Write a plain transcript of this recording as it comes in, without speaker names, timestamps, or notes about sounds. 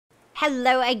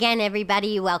Hello again,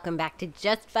 everybody. Welcome back to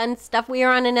Just Fun Stuff. We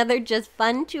are on another Just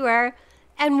Fun tour,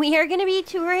 and we are going to be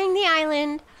touring the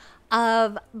island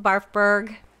of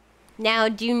BARFBURGH. Now,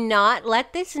 do not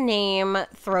let this name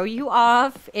throw you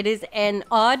off. It is an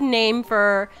odd name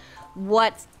for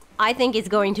what I think is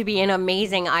going to be an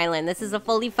amazing island. This is a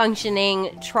fully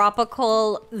functioning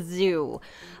tropical zoo.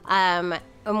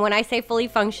 And when I say fully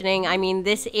functioning, I mean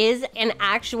this is an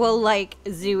actual, like,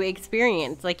 zoo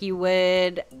experience, like you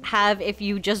would have if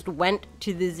you just went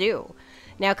to the zoo.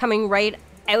 Now, coming right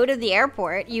out of the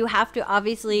airport, you have to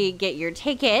obviously get your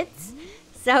tickets.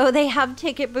 So they have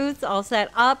ticket booths all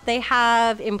set up. They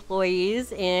have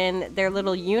employees in their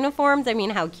little uniforms. I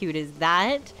mean, how cute is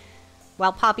that?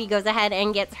 While Poppy goes ahead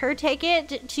and gets her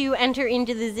ticket to enter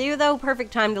into the zoo, though,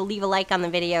 perfect time to leave a like on the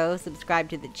video, subscribe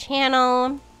to the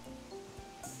channel.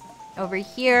 Over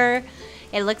here,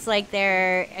 it looks like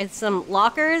there is some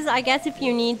lockers, I guess, if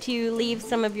you need to leave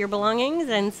some of your belongings,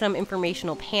 and some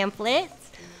informational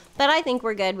pamphlets. But I think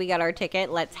we're good. We got our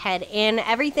ticket. Let's head in.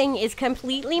 Everything is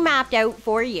completely mapped out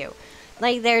for you.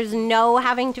 Like, there's no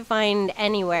having to find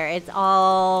anywhere. It's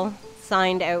all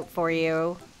signed out for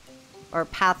you. Or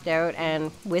pathed out,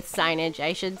 and with signage,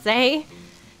 I should say.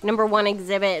 Number 1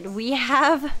 exhibit, we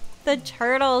have the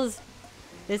turtles.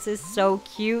 This is so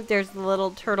cute. There's the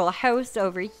little turtle house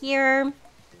over here.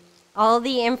 All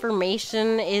the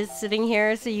information is sitting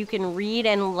here so you can read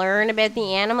and learn about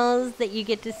the animals that you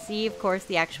get to see. Of course,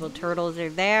 the actual turtles are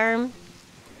there.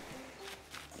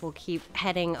 We'll keep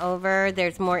heading over.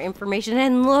 There's more information,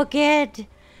 and look it!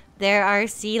 There are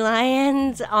sea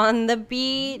lions on the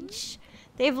beach.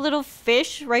 They have little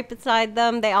fish right beside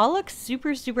them. They all look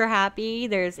super, super happy.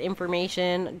 There's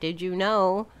information. Did you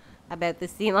know about the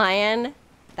sea lion?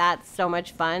 That's so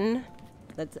much fun.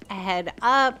 Let's head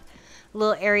up. A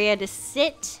little area to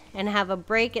sit and have a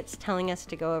break. It's telling us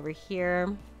to go over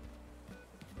here.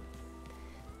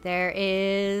 There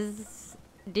is...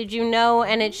 Did you know?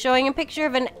 And it's showing a picture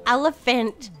of an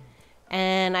elephant.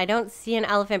 And I don't see an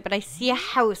elephant, but I see a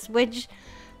house, which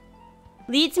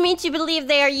leads me to believe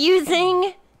they are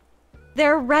using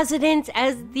their residence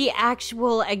as the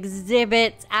actual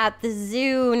exhibits at the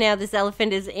zoo. Now, this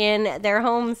elephant is in their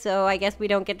home, so I guess we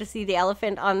don't get to see the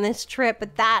elephant on this trip,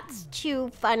 but that's too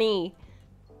funny.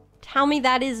 Tell me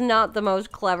that is not the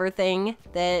most clever thing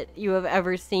that you have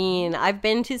ever seen. I've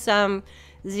been to some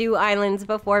zoo islands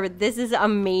before, but this is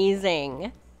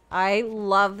amazing. I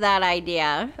love that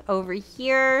idea. Over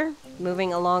here,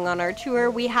 moving along on our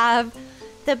tour, we have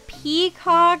the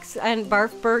peacocks and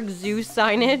BARFBURGH zoo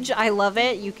signage. I love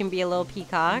it. You can be a little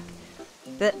peacock.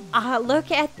 But look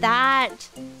at that.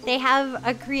 They have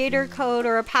a creator code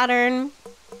or a pattern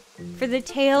for the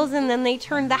tails, and then they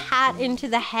turn the hat into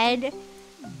the head.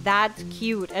 That's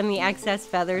cute. And the excess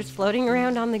feathers floating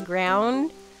around on the ground.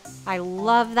 I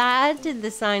love that. The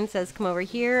sign says come over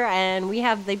here, and we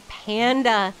have the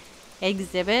panda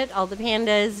exhibit. All the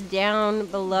pandas down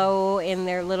below in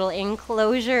their little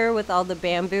enclosure with all the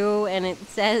bamboo, and it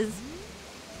says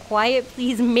quiet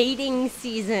please, mating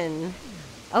season.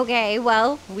 Okay,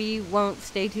 well, we won't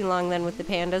stay too long then with the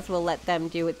pandas. We'll let them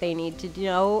do what they need to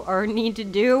know or need to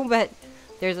do, but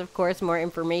there's of course more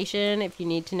information if you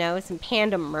need to know. Some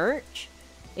panda merch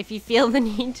if you feel the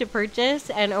need to purchase.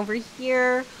 And over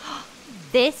here,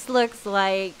 this looks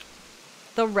like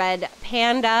the red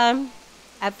panda.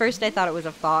 At first I thought it was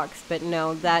a fox, but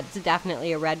no, that's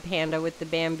definitely a red panda with the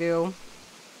bamboo.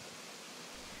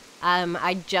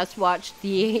 I just watched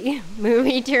the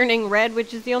movie Turning Red,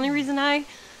 which is the only reason I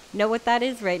know what that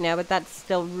is right now, but that's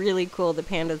still really cool. The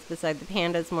pandas beside the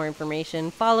pandas, more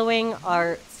information following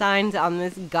our signs on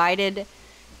this guided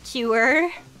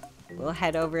tour. We'll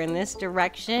head over in this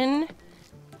direction.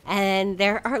 And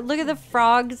there are, look at the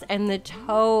frogs and the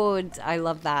toads. I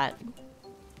love that.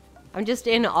 I'm just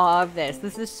in awe of this.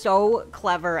 This is so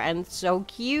clever and so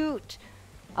cute.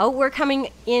 Oh, we're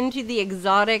coming into the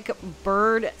exotic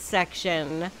bird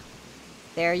section.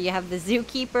 There you have the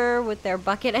zookeeper with their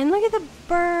bucket. And look at the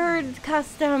bird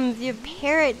customs. You have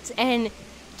parrots and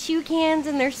toucans,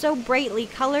 and they're so brightly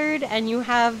colored. And you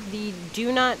have the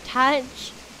do not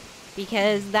touch,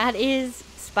 because that is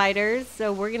spiders.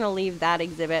 So we're going to leave that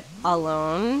exhibit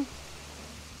alone.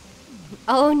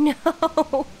 Oh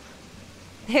no.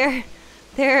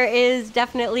 There is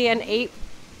definitely an ape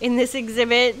in this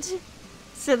exhibit.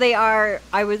 So they are,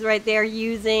 I was right there,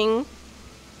 using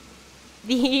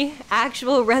the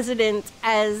actual residents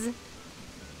as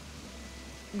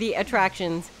the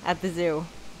attractions at the zoo.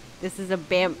 This is a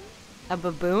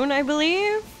baboon, I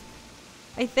believe?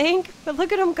 I think. But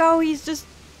look at him go. He's just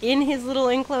in his little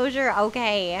enclosure.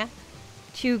 Okay.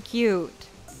 Too cute.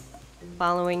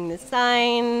 Following the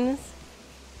signs.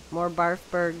 More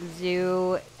BARFBURGH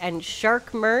Zoo and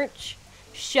shark merch.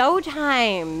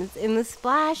 Showtimes in the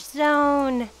splash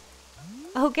zone.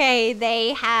 Okay,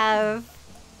 they have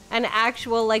an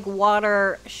actual like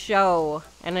water show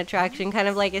and attraction, kind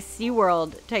of like a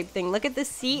SeaWorld type thing. Look at the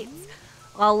seats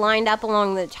all lined up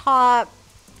along the top.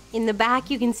 In the back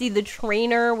you can see the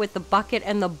trainer with the bucket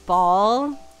and the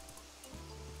ball.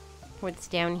 What's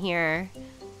down here?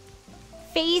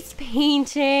 Face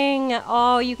painting.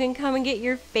 Oh, you can come and get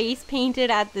your face painted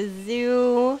at the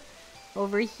zoo.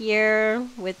 Over here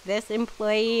with this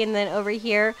employee, and then over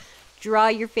here, draw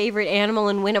your favorite animal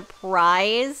and win a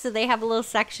prize. So they have a little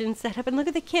section set up, and look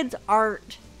at the kids'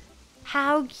 art.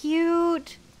 How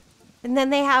cute. And then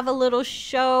they have a little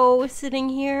show sitting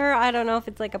here. I don't know if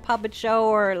it's like a puppet show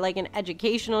or like an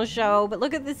educational show, but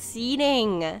look at the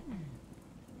seating.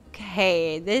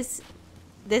 Okay, this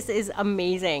is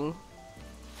amazing.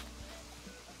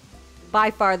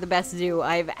 By far the best zoo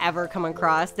I've ever come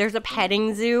across. There's a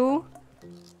petting zoo.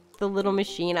 The little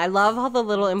machine. I love all the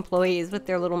little employees with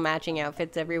their little matching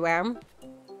outfits everywhere.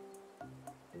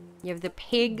 You have the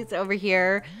pigs over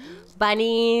here.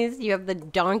 Bunnies. You have the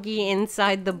donkey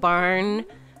inside the barn.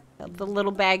 The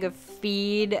little bag of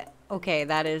feed. Okay,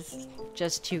 that is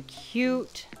just too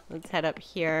cute. Let's head up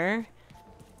here.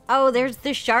 Oh, there's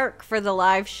the shark for the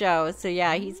live show. So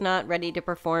yeah, he's not ready to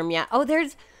perform yet. Oh,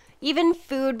 there's even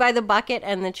food by the bucket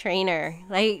and the trainer.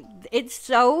 Like, it's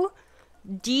so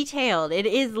detailed. It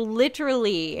is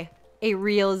literally a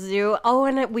real zoo. Oh,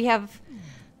 and we have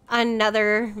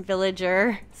another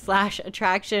villager slash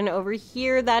attraction over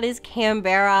here. That is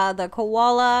Canberra, the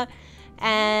koala.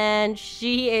 And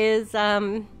she is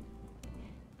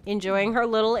enjoying her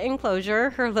little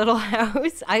enclosure, her little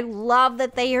house. I love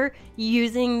that they are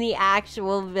using the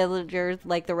actual villagers,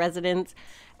 like the residents,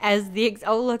 as the...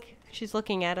 Oh, look. She's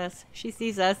looking at us. She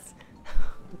sees us.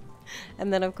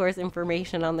 And then, of course,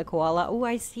 information on the koala. Oh,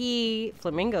 I see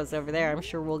flamingos over there. I'm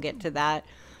sure we'll get to that.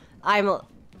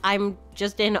 I'm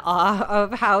just in awe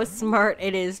of how smart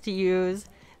it is to use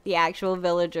the actual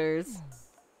villagers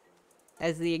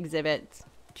as the exhibits.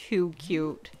 Too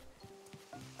cute.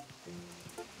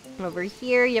 Over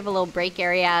here, you have a little break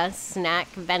area, snack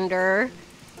vendor.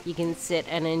 You can sit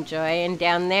and enjoy. And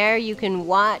down there, you can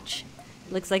watch.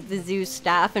 Looks like the zoo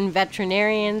staff and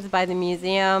veterinarians by the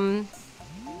museum.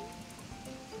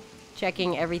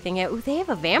 Checking everything out. Ooh, they have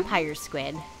a vampire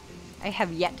squid. I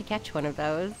have yet to catch one of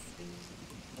those.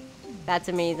 That's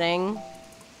amazing.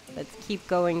 Let's keep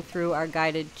going through our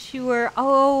guided tour.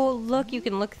 Oh, look, you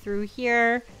can look through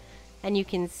here. And you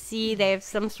can see they have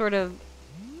some sort of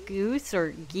goose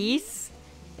or geese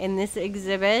in this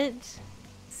exhibit.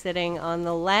 Sitting on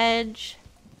the ledge.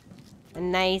 A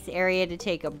nice area to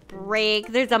take a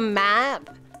break. There's a map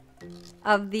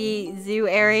of the zoo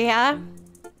area.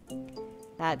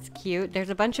 That's cute. There's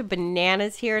a bunch of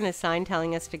bananas here and a sign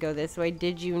telling us to go this way.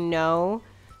 Did you know?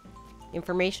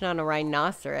 Information on a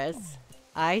rhinoceros.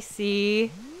 I see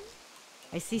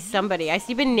somebody. I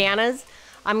see bananas.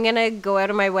 I'm gonna go out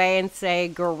of my way and say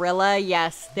gorilla.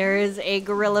 Yes, there is a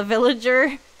gorilla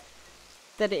villager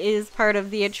that is part of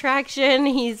the attraction.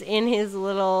 He's in his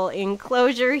little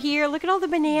enclosure here. Look at all the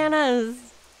bananas.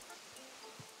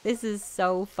 This is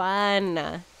so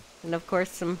fun. And of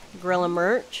course some gorilla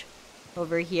merch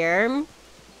over here.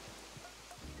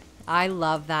 I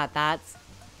love that.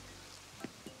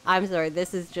 I'm sorry,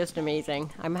 this is just amazing.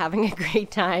 I'm having a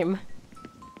great time.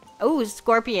 Oh,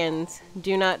 scorpions.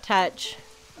 Do not touch.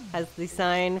 Has the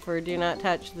sign for do not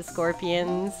touch the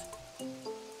scorpions.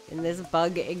 In this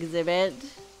bug exhibit.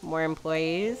 More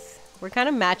employees. We're kind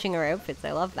of matching our outfits.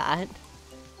 I love that.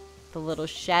 The little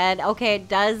shed. Okay, it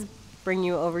does bring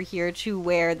you over here to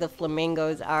where the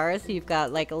flamingos are. So you've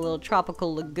got like a little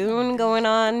tropical lagoon going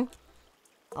on.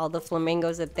 All the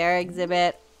flamingos at their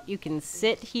exhibit. You can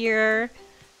sit here.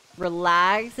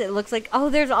 Relax. It looks like, oh,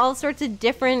 there's all sorts of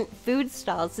different food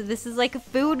stalls. So this is like a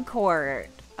food court.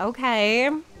 Okay.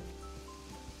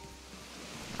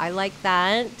 I like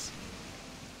that.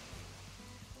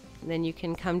 And then you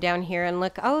can come down here and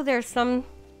look. Oh, there's some...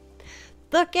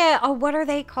 Look at... Oh, what are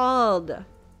they called?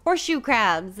 Horseshoe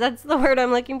crabs. That's the word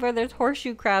I'm looking for. There's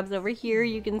horseshoe crabs over here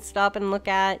you can stop and look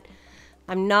at.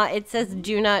 It says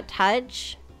do not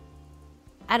touch.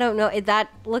 I don't know. That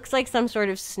looks like some sort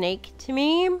of snake to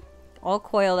me. All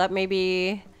coiled up.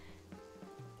 Maybe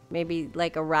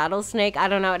like a rattlesnake. I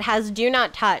don't know. It has do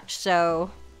not touch, so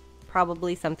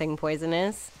probably something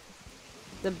poisonous.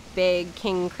 The big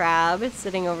king crab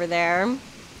sitting over there.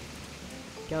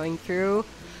 Going through.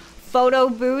 Photo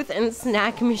booth and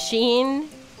snack machine.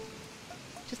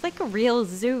 Just like a real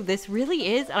zoo. This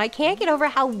really is. And I can't get over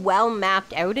how well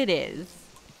mapped out it is.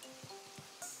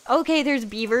 Okay, there's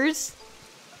beavers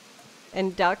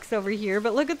and ducks over here.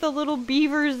 But look at the little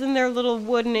beavers in their little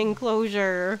wooden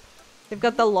enclosure. They've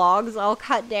got the logs all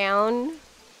cut down.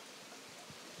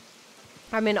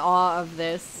 I'm in awe of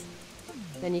this.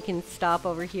 Then you can stop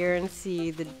over here and see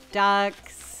the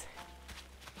ducks.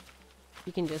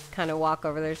 You can just kind of walk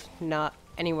over. There's not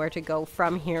anywhere to go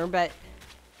from here, but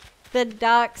the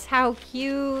ducks, how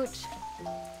cute.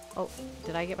 Oh,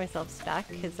 did I get myself stuck?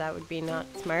 Because that would be not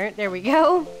smart. There we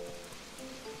go.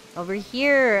 Over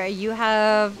here, you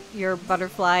have your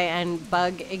butterfly and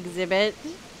bug exhibit.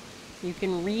 You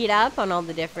can read up on all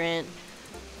the different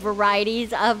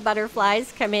varieties of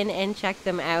butterflies. Come in and check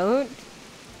them out.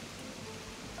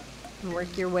 And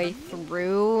work your way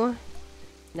through.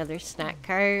 Another snack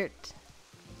cart.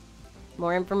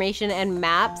 More information and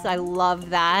maps. I love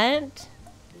that.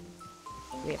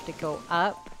 We have to go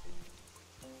up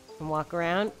and walk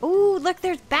around. Ooh, look,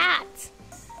 there's bats.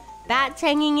 Bats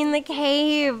hanging in the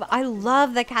cave. I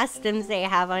love the customs they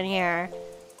have on here.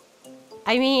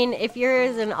 I mean, if you're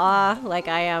as in awe like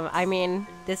I am, I mean,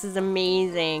 this is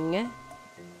amazing.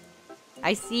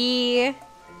 I see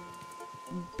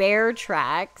bear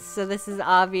tracks. So this is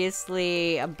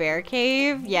obviously a bear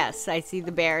cave. Yes, I see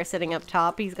the bear sitting up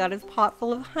top. He's got his pot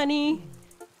full of honey.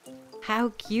 How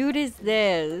cute is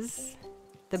this?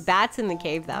 The bats in the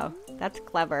cave, though. That's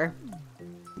clever.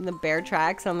 And the bear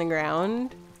tracks on the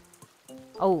ground.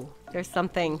 Oh, there's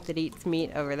something that eats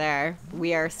meat over there.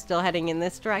 We are still heading in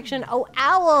this direction. Oh,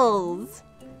 owls!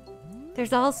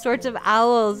 There's all sorts of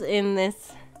owls in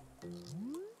this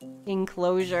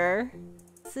enclosure.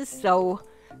 This is so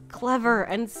clever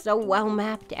and so well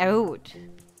mapped out.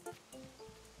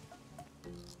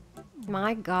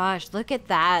 My gosh, look at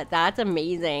that. That's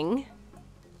amazing.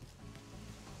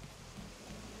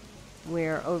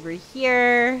 We're over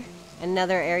here.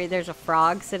 Another area. There's a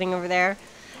frog sitting over there.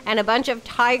 And a bunch of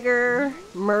tiger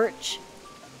merch.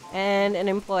 And an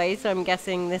employee. So I'm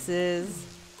guessing this is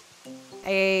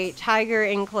a tiger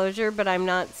enclosure. But I'm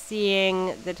not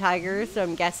seeing the tiger. So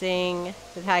I'm guessing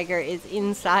the tiger is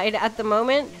inside at the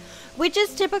moment. Which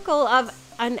is typical of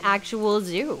an actual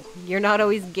zoo. You're not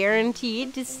always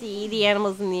guaranteed to see the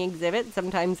animals in the exhibit.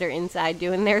 Sometimes they're inside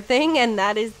doing their thing. And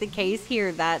that is the case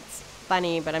here. That's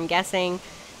funny, but I'm guessing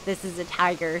this is a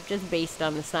tiger just based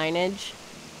on the signage.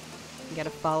 You gotta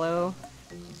follow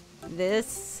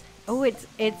this. Oh, it's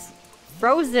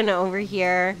frozen over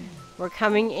here. We're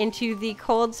coming into the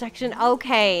cold section.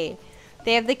 Okay,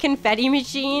 they have the confetti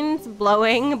machines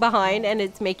blowing behind and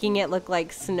it's making it look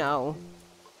like snow.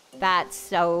 That's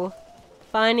so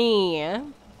funny.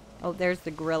 Oh, there's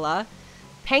the gorilla.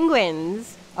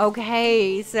 Penguins.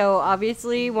 Okay, so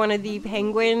obviously one of the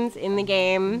penguins in the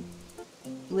game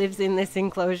lives in this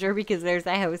enclosure because there's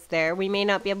a house there. We may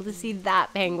not be able to see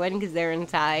that penguin because they're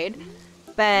inside,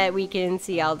 but we can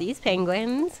see all these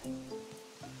penguins.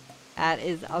 That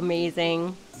is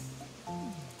amazing.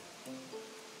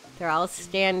 They're all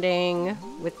standing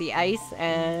with the ice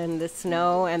and the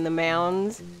snow and the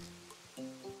mounds.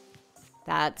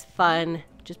 That's fun.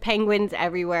 Just penguins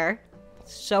everywhere.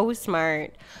 So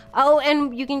smart. Oh,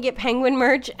 and you can get penguin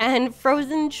merch and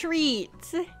frozen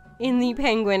treats in the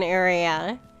penguin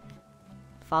area.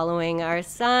 Following our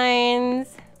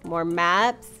signs, more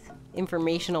maps,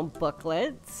 informational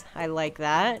booklets. I like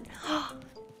that.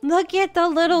 Look at the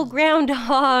little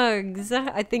groundhogs.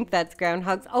 I think that's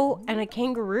groundhogs. Oh, and a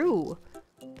kangaroo.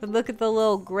 But look at the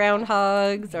little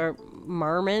groundhogs or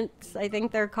marmots, I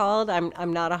think they're called.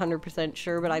 I'm not 100%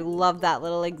 sure, but I love that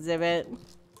little exhibit.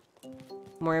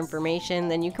 More information.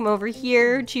 Then you come over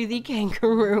here to the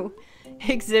kangaroo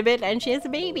exhibit and she has a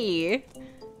baby.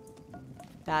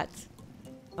 That's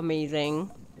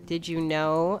amazing. Did you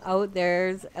know? Oh,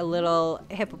 there's a little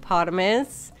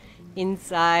hippopotamus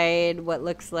inside what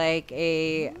looks like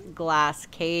a glass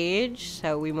cage,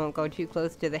 so we won't go too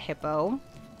close to the hippo.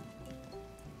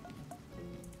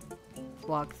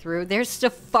 Walk through. There's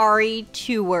safari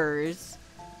tours.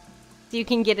 So you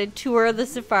can get a tour of the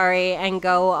safari and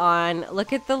go on.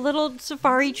 Look at the little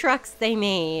safari trucks they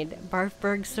made.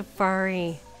 BARFBURGH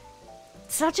Safari.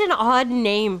 Such an odd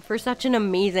name for such an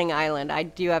amazing island, I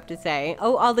do have to say.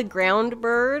 Oh, all the ground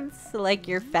birds, like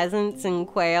your pheasants and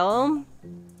quail.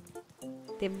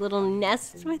 They have little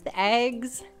nests with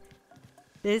eggs.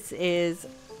 This is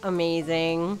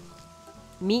amazing.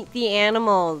 Meet the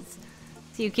animals.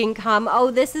 So you can come. Oh,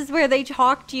 this is where they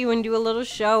talk to you and do a little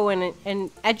show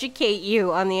and educate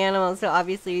you on the animals. So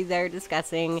obviously they're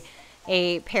discussing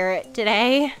a parrot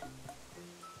today.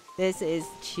 This is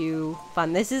too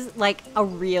fun. This is like a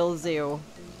real zoo.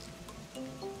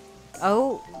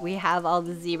 Oh, we have all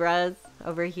the zebras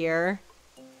over here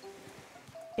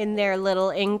in their little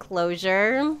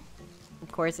enclosure.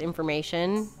 Of course,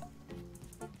 information.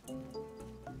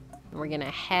 We're gonna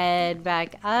head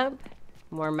back up.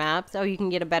 More maps. Oh, you can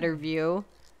get a better view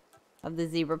of the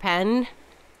zebra pen.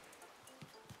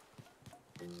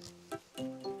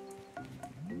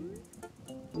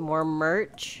 More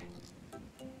merch.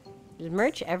 There's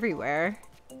merch everywhere.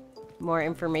 More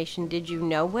information. Did you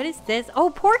know? What is this?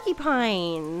 Oh,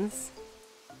 porcupines!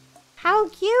 How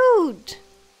cute!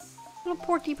 Little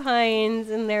porcupines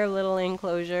in their little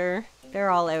enclosure.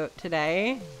 They're all out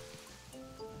today.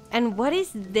 And what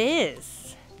is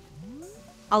this?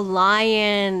 A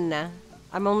lion.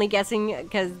 I'm only guessing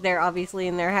because they're obviously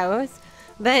in their house.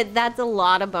 But that's a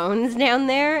lot of bones down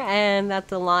there. And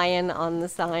that's a lion on the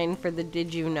sign for the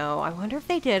Did You Know. I wonder if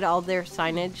they did all their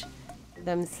signage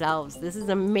themselves. This is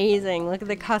amazing. Look at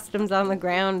the customs on the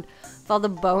ground with all the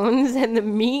bones and the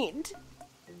meat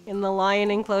in the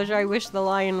lion enclosure. I wish the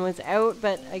lion was out,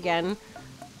 but again,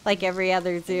 like every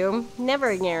other zoo, never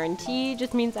a guarantee.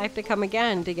 Just means I have to come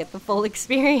again to get the full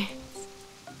experience.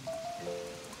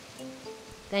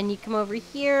 Then you come over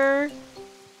here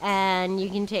and you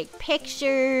can take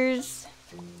pictures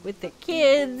with the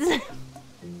kids.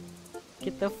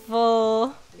 Get the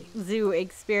full zoo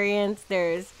experience.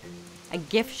 There's a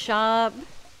gift shop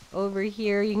over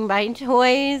here. You can buy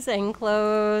toys and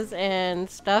clothes and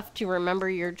stuff to remember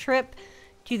your trip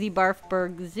to the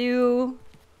BARFBURGH Zoo.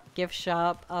 Gift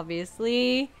shop,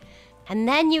 obviously. And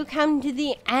then you come to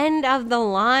the end of the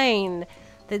line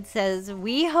that says,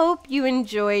 "We hope you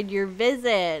enjoyed your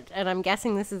visit." And I'm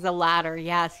guessing this is a ladder.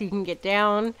 Yeah, so you can get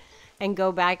down and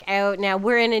go back out. Now,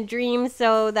 we're in a dream,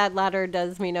 so that ladder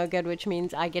does me no good, which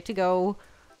means I get to go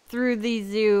through the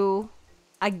zoo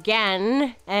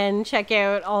again and check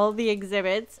out all the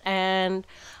exhibits, and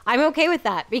I'm okay with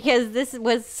that because this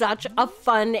was such a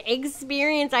fun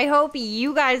experience. I hope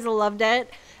you guys loved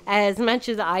it as much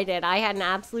as I did. I had an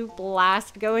absolute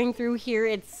blast going through here.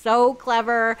 It's so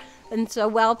clever and so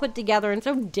well put together and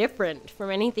so different from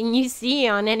anything you see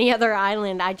on any other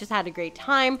island. I just had a great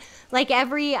time. Like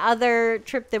every other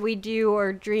trip that we do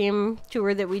or dream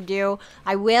tour that we do,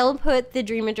 I will put the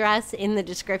dream address in the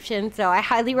description, so I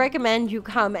highly recommend you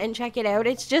come and check it out.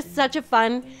 It's just such a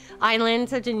fun island,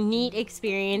 such a neat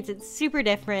experience. It's super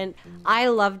different. I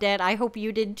loved it. I hope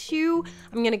you did too.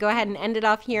 I'm gonna go ahead and end it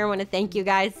off here. I want to thank you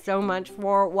guys so much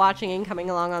for watching and coming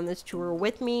along on this tour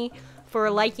with me, for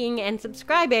liking and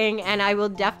subscribing, and I will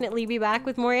definitely be back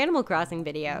with more Animal Crossing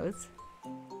videos.